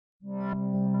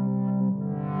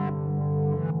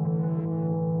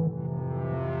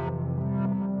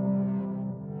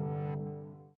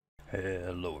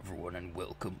Hello everyone and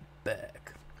welcome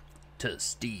back to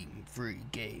Steam Free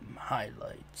Game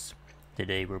Highlights.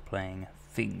 Today we're playing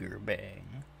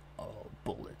Fingerbang, all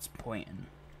bullets pointing.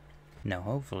 Now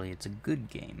hopefully it's a good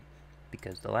game,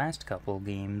 because the last couple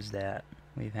games that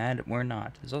we've had were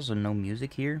not. There's also no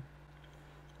music here,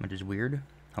 which is weird.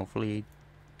 Hopefully,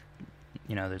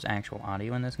 there's actual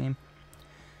audio in this game.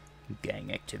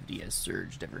 Gang activity has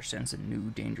surged ever since a new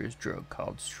dangerous drug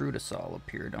called strudosol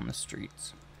appeared on the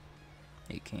streets.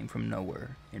 It came from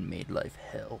nowhere and made life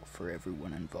hell for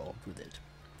everyone involved with it.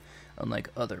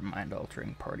 Unlike other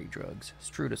mind-altering party drugs,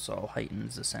 strudosol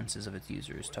heightens the senses of its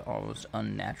users to almost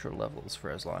unnatural levels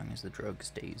for as long as the drug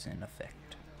stays in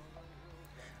effect.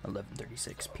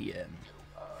 11:36 p.m.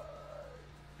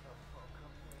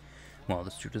 While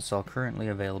the strudosol currently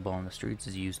available on the streets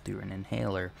is used through an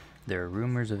inhaler, there are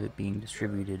rumors of it being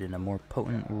distributed in a more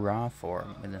potent raw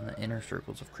form within the inner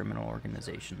circles of criminal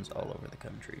organizations all over the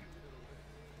country.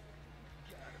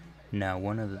 Now,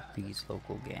 one of these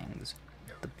local gangs,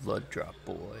 the Blood Drop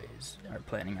Boys, are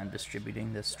planning on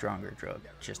distributing this stronger drug to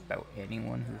just about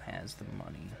anyone who has the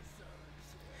money.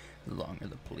 The longer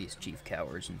the police chief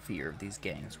cowers in fear of these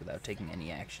gangs without taking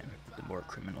any action, the more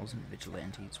criminals and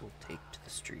vigilantes will take to the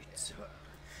streets.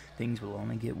 Things will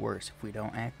only get worse if we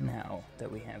don't act now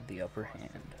that we have the upper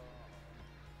hand.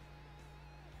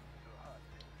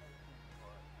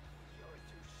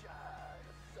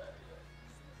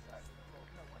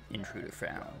 Intruder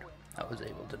found. I was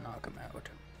able to knock him out.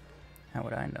 How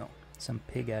would I know? Some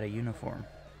pig out of uniform.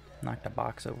 Knocked a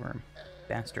box over him.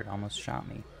 Bastard almost shot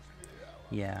me.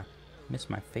 Yeah, missed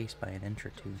my face by an inch or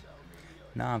two.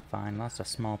 No, I'm fine. Lost a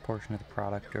small portion of the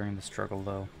product during the struggle,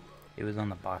 though. It was on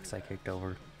the box I kicked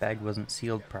over. Bag wasn't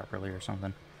sealed properly or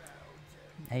something.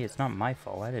 Hey, it's not my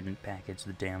fault. I didn't package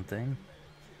the damn thing.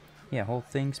 Yeah, whole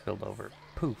thing spilled over.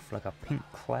 Poof, like a pink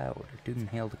cloud. Dude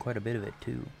inhaled quite a bit of it,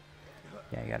 too.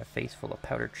 Yeah, I got a face full of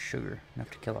powdered sugar.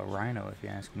 Enough to kill a rhino, if you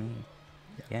ask me.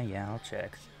 Yeah, I'll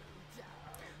check.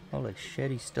 Holy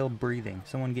shit, he's still breathing.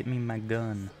 Someone get me my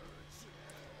gun.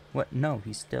 What? No,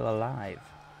 he's still alive.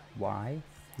 Why?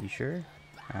 You sure?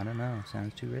 I don't know.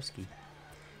 Sounds too risky.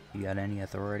 You got any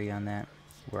authority on that?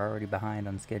 We're already behind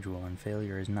on schedule, and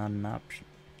failure is not an option.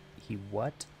 He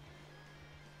what?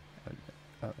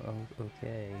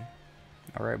 Okay.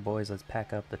 Alright, boys, let's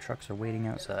pack up. The trucks are waiting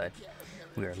outside.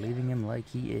 We are leaving him like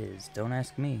he is. Don't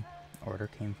ask me. Order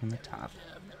came from the top.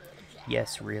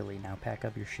 Yes, really. Now pack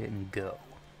up your shit and go.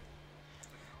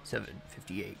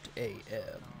 7:58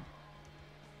 a.m.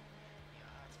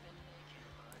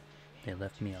 They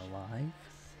left me alive?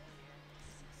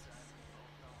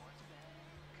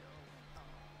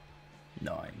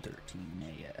 (9:13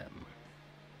 a.m.)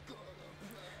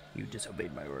 You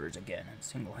disobeyed my orders again and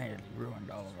single-handedly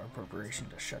ruined all of our preparation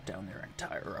to shut down their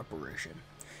entire operation.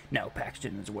 Now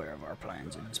Paxton is aware of our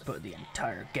plans and has put the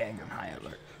entire gang on high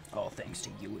alert, all thanks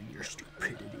to you and your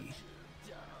stupidity.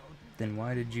 Then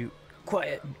why did you...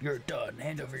 Quiet! You're done.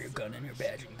 Hand over your gun and your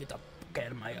badge and get the fuck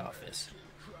out of my office.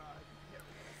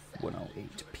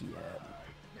 1:08 p.m.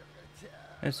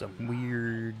 There's some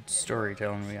weird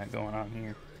storytelling we got going on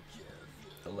here.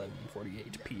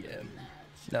 11:48 p.m.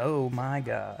 Oh my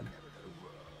god.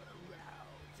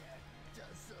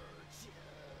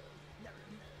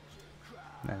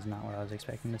 That's not what I was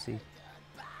expecting to see.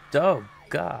 Oh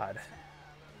god.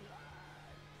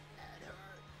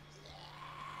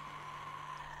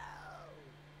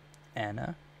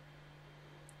 Anna.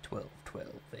 12:12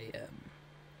 a.m.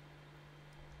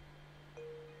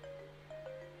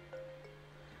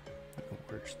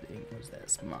 The worst thing was that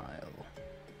smile.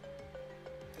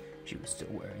 She was still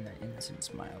wearing that innocent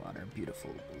smile on her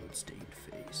beautiful blood-stained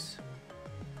face.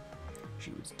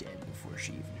 She was dead before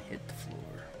she even hit the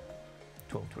floor.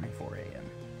 12:24 a.m.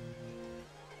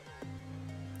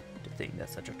 To think that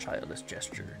such a childish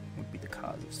gesture would be the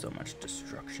cause of so much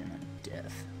destruction and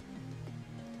death.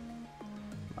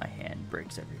 My hand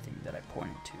breaks everything that I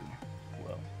pointed to.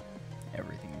 Well,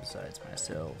 everything besides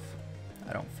myself.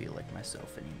 I don't feel like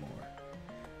myself anymore.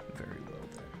 Very well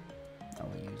then. I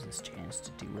will use this chance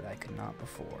to do what I could not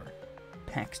before.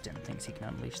 Paxton thinks he can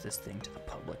unleash this thing to the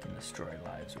public and destroy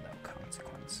lives without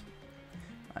consequence.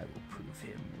 I will prove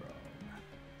him wrong.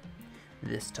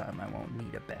 This time I won't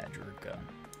need a badge or a gun,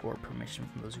 or permission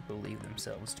from those who believe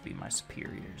themselves to be my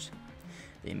superiors.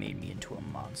 They made me into a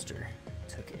monster,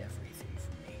 took everything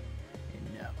from me,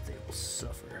 and now they will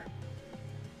suffer.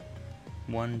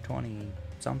 1:20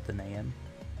 something a.m.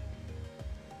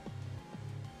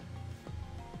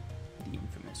 The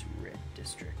infamous Red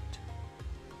District.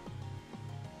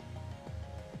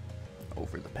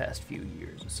 past few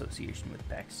years, association with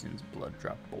Paxton's Blood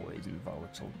Drop Boys and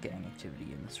volatile gang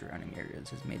activity in the surrounding areas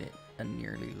has made it a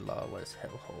nearly lawless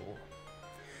hellhole.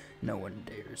 No one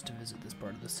dares to visit this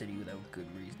part of the city without good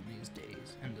reason these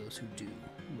days, and those who do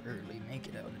rarely make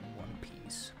it out in one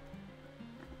piece.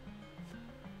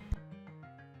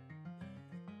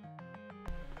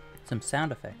 Some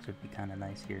sound effects would be kind of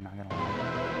nice here, not gonna lie.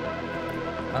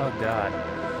 Oh god.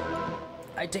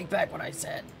 I take back what I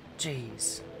said.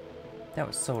 Jeez. That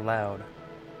was so loud.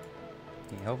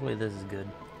 Okay, hopefully this is good.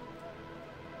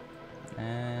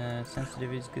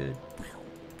 Sensitive is good.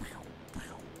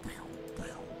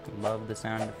 Love the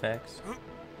sound effects.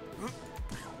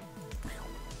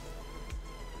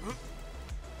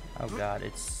 Oh god,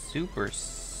 it's super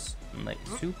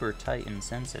tight and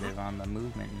sensitive on the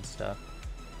movement and stuff.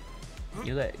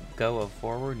 You let go of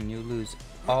forward and you lose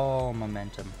all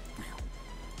momentum.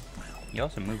 You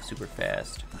also move super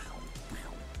fast.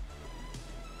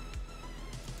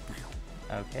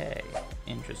 Okay,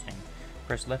 interesting.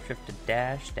 Press left shift to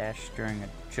dash. Dash during a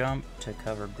jump to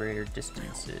cover greater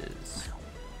distances.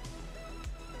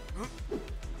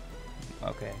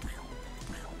 Okay.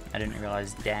 I didn't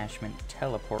realize dash meant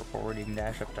teleport forward. You can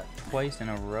dash up to twice in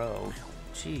a row.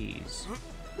 Jeez.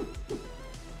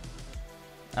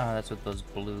 Oh, that's what those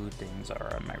blue things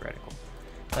are on my reticle.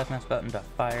 Left mouse button to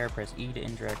fire. Press E to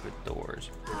interact with doors.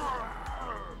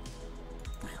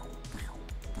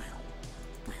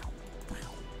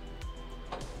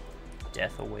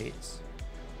 Death awaits.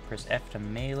 Press F to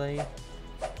melee.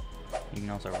 You can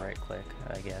also right click,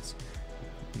 I guess.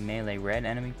 Melee red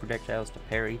enemy projectiles to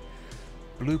parry.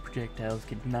 Blue projectiles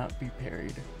cannot be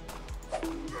parried.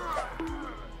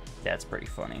 That's pretty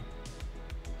funny.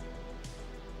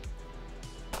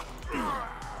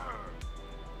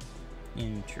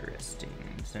 Interesting.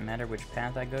 Does it matter which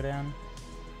path I go down?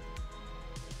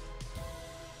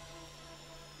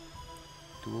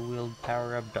 Dual wield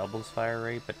power up doubles fire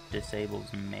rate but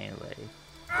disables melee.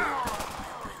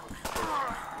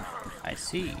 I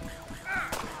see.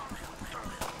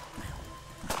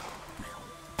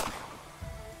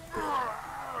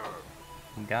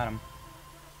 Got him.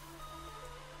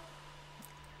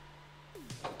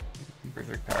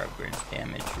 Berserk power up grants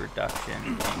damage reduction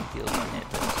and heals on hit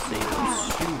but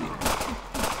disables shooting.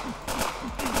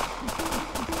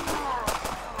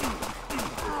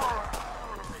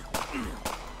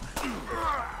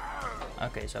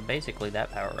 Okay, so basically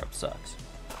that power up sucks.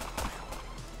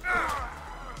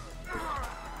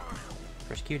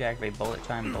 Press Q to activate bullet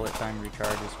time. Bullet time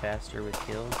recharges faster with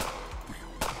kills.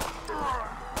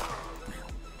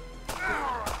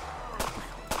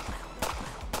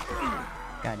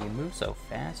 God, you move so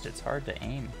fast, it's hard to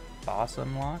aim. Boss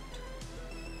unlocked?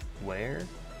 Where?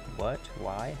 What?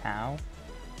 Why? How?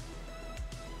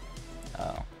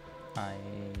 Oh.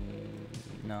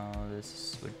 No,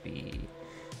 this would be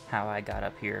how I got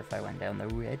up here if I went down the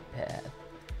red path.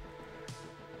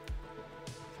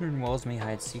 Certain walls may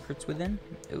hide secrets within?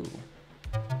 Ooh.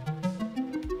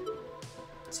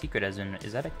 Secret as in,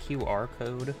 is that a QR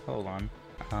code? Hold on.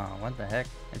 Oh, what the heck?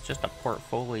 It's just a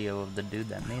portfolio of the dude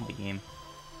that made the game.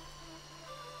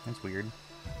 That's weird.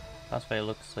 Boss fight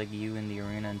looks like you in the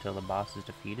arena until the boss is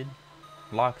defeated.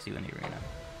 Locks you in the arena.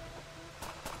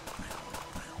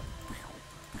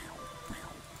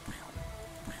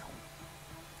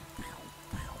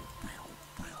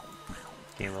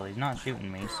 Okay, well he's not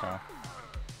shooting me, so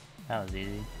that was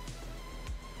easy.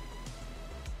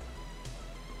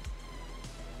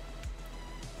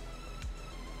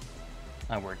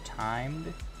 Oh, we're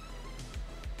timed.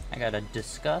 I got a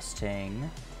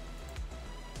disgusting.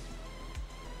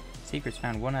 Secrets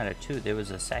found 1 out of 2. There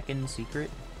was a second secret.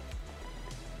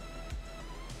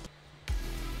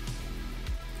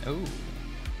 Oh.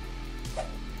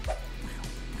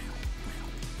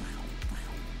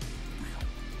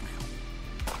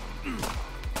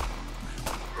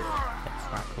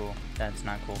 That's not cool. That's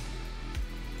not cool.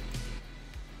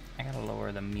 I gotta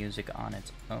lower the music on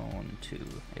its own too.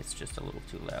 It's just a little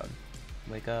too loud.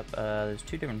 Wake up. There's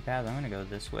 2 different paths. I'm gonna go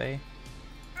this way.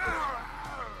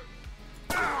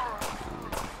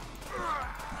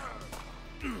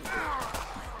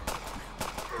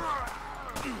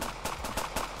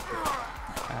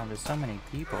 Wow, there's so many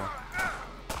people.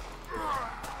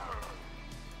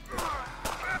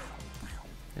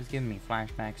 It's giving me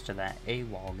flashbacks to that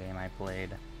AWOL game I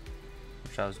played,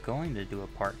 which I was going to do a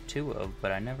part 2 of,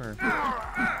 but I never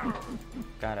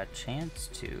got a chance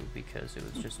to because it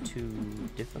was just too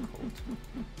difficult.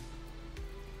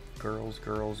 Girls,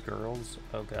 girls, girls.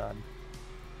 Oh god.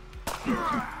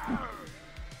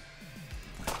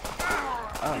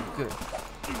 Oh, good.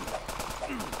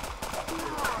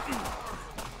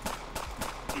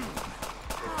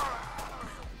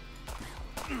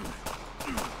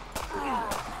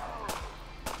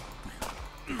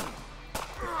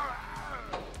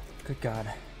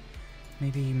 God.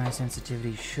 Maybe my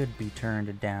sensitivity should be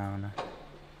turned down.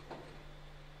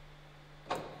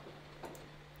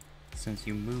 Since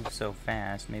you move so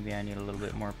fast, maybe I need a little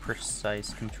bit more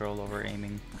precise control over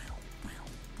aiming.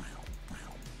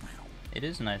 It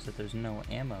is nice that there's no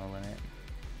ammo limit.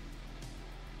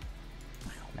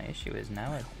 My issue is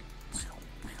now it's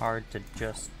hard to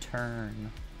just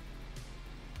turn.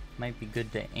 Might be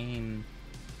good to aim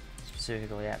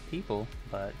specifically at people,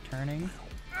 but turning...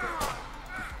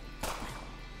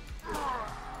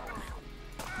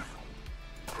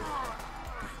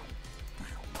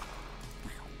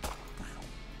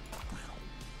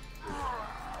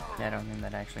 I don't think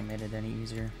that actually made it any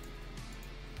easier.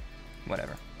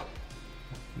 Whatever.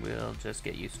 We'll just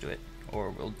get used to it, or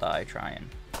we'll die trying.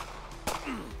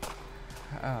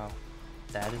 Oh,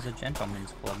 that is a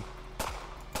gentleman's club.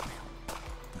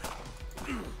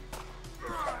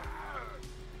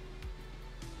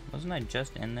 Wasn't I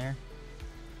just in there?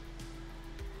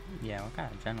 Yeah, what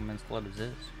kind of gentleman's club is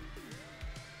this?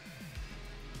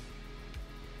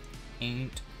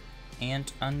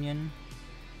 Ant onion?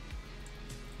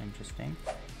 Interesting.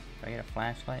 Do I get a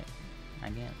flashlight?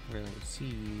 I can't really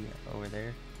see over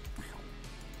there.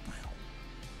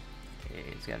 Okay,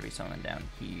 it's gotta be something down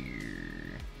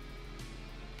here.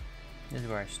 This is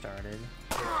where I started.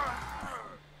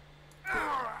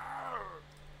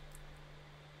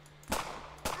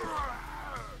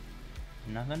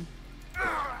 Nothing?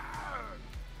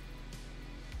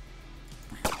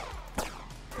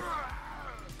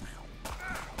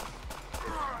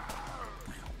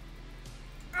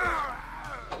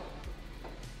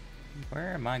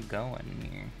 Where am I going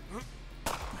here?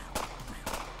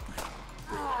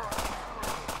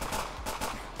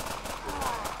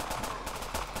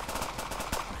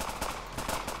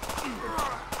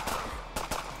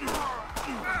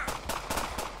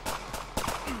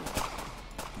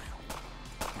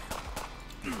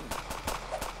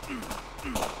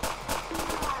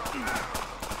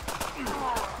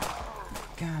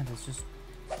 God, there's just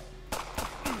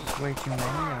way too many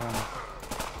of them.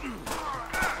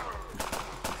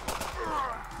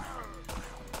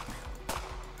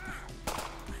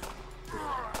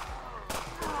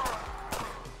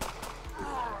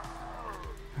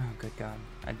 Good God,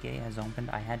 a gate has opened.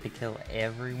 I had to kill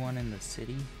everyone in the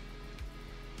city.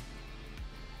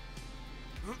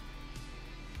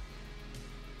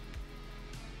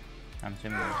 I'm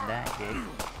assuming it was that gate.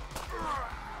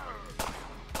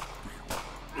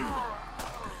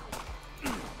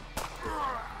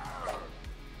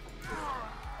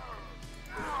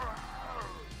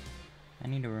 I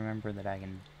need to remember that I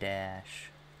can dash.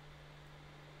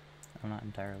 I'm not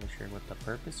entirely sure what the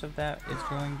purpose of that is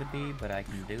going to be, but I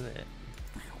can do it.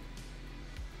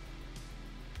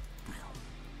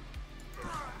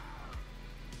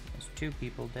 There's 2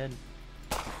 people dead.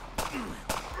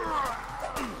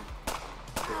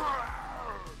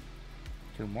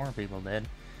 Two more people dead.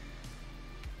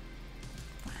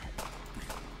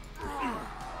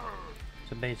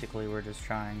 So basically we're just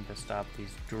trying to stop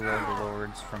these drug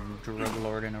lords from drug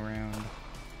lording around.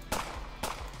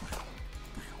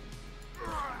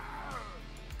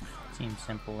 Seems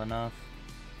simple enough.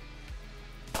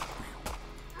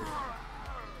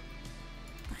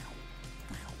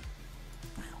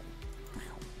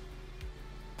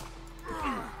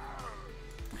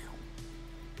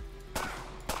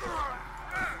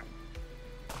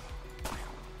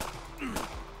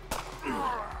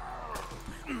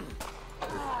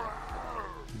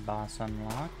 Boss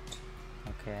unlocked.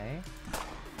 Okay.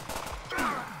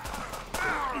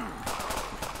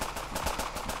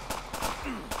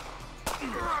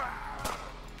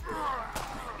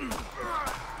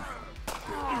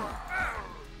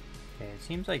 Okay, it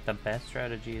seems like the best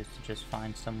strategy is to just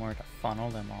find somewhere to funnel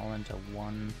them all into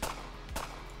one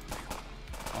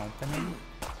opening.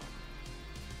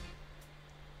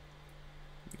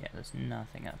 Yeah, there's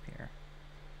nothing up here.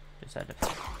 Just had to...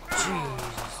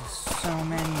 Jesus, there's so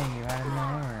many of you out of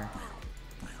nowhere.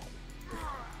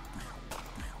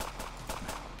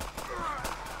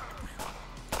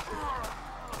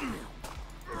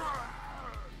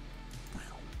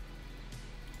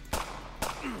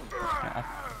 A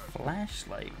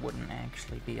flashlight wouldn't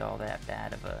actually be all that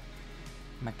bad of a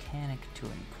mechanic to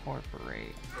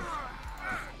incorporate.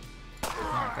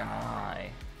 Not gonna lie.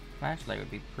 Flashlight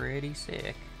would be pretty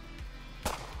sick.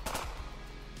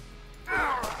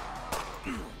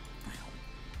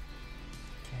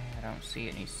 I don't see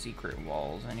any secret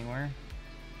walls anywhere.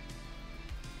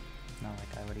 Not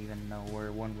like I would even know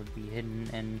where one would be hidden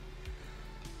in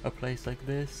a place like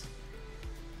this.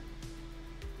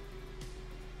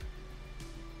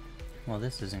 Well,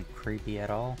 this isn't creepy at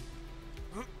all.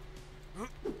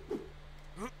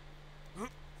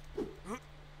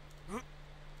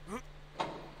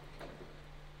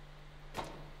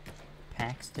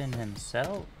 Pointin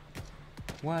himself?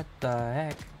 What the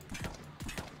heck?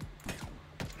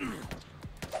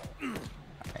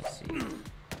 I see.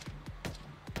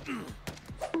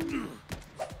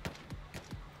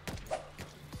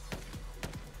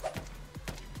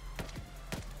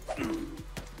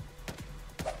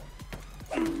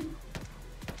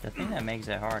 The thing that makes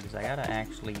it hard is I gotta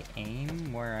actually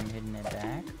aim where I'm hitting it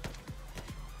back.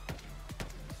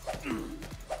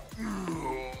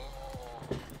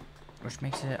 Which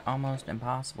makes it almost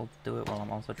impossible to do it while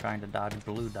I'm also trying to dodge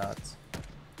blue dots.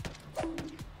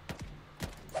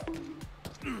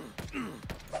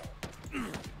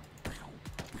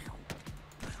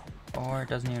 Or it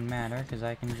doesn't even matter because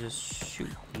I can just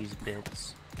shoot these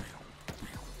bits.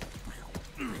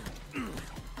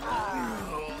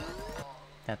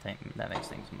 That makes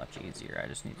things much easier. I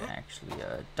just need to actually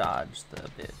dodge the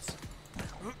bits.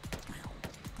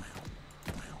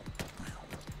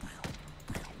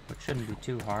 Which shouldn't be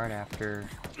too hard after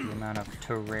the amount of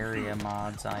Terraria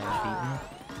mods I have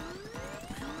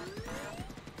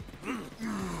beaten.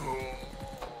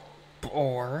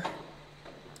 Or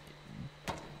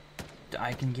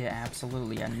I can get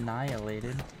absolutely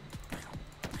annihilated.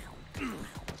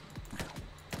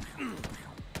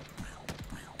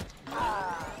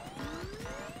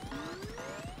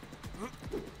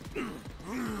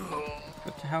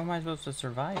 How am I supposed to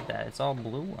survive that? It's all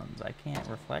blue ones. I can't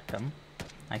reflect them.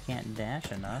 I can't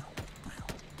dash enough.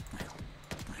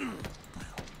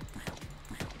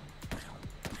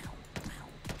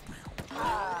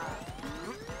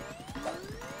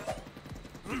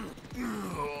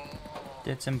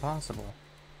 It's impossible.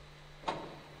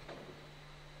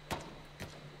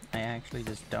 I actually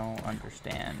just don't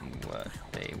understand what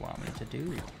they want me to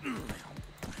do.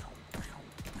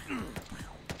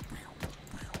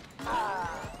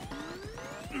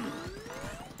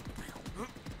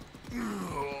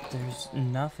 There's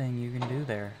nothing you can do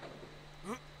there.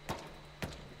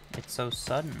 It's so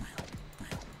sudden.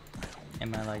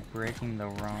 Am I like breaking the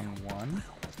wrong one?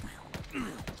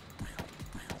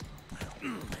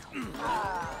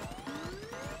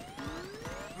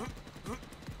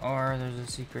 Or there's a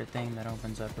secret thing that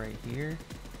opens up right here.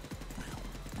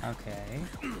 Okay.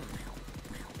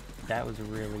 That was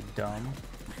really dumb.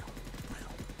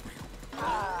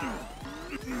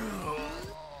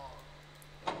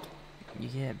 You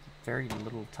get very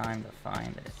little time to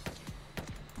find it.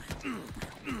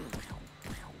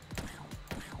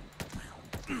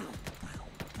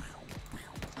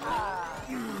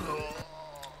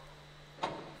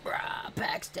 Bruh,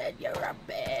 Paxton, you're a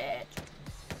bitch.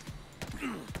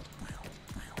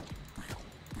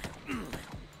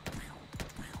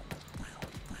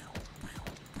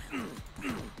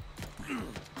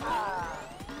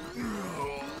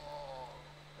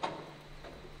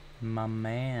 My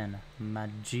man, my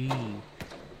G,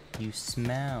 you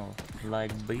smell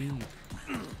like beef.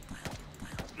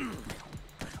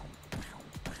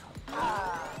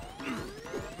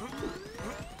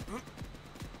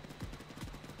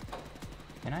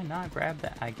 Can I not grab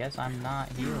that? I guess I'm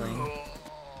not healing.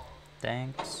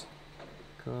 Thanks.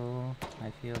 Cool.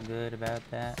 I feel good about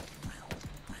that.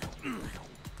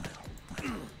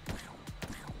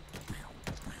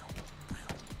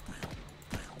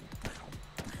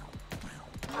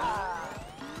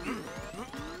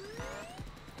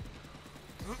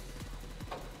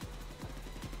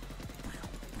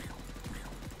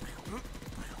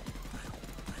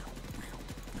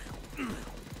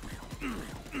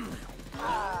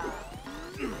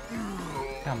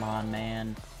 Come on,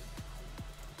 man.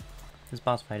 This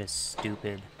boss fight is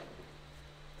stupid.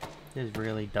 It is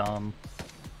really dumb.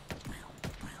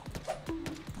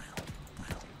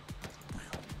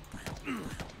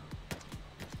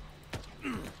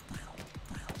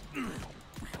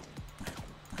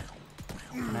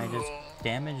 Can I just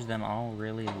damage them all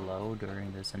really low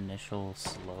during this initial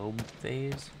slow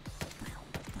phase?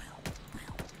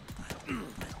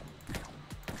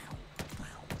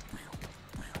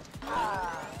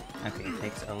 Okay, it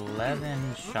takes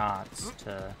 11 shots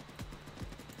to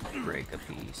break a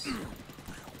piece.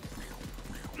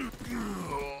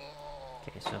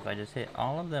 Okay, so if I just hit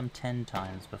all of them 10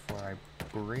 times before I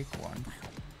break one.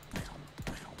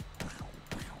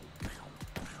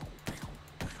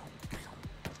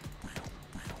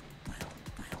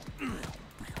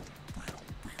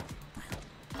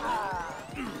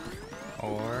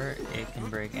 Or it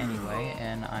can break anyway,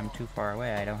 and I'm too far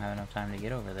away. I don't have enough time to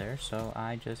get over there, so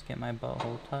I just get my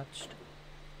butthole touched.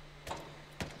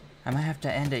 I might have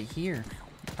to end it here.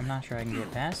 I'm not sure I can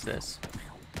get past this.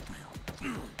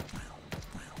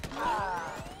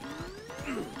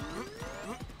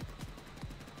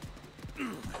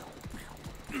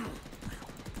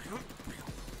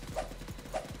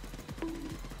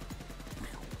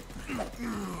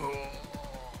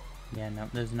 Nope,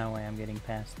 there's no way I'm getting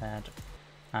past that.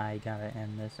 I gotta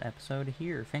end this episode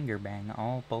here. Fingerbang,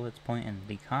 all bullets pointing.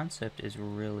 The concept is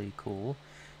really cool.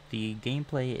 The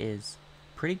gameplay is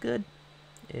pretty good.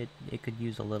 It could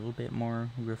use a little bit more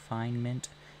refinement.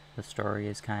 The story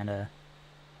is kinda...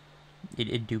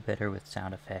 It'd do better with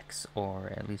sound effects,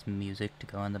 or at least music to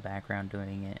go in the background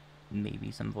doing it. Maybe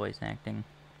some voice acting.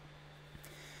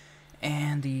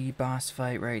 And the boss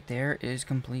fight right there is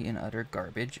complete and utter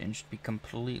garbage and should be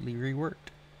completely reworked.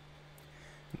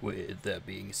 With that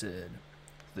being said,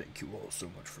 thank you all so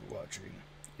much for watching,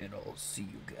 and I'll see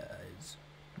you guys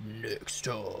next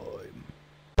time.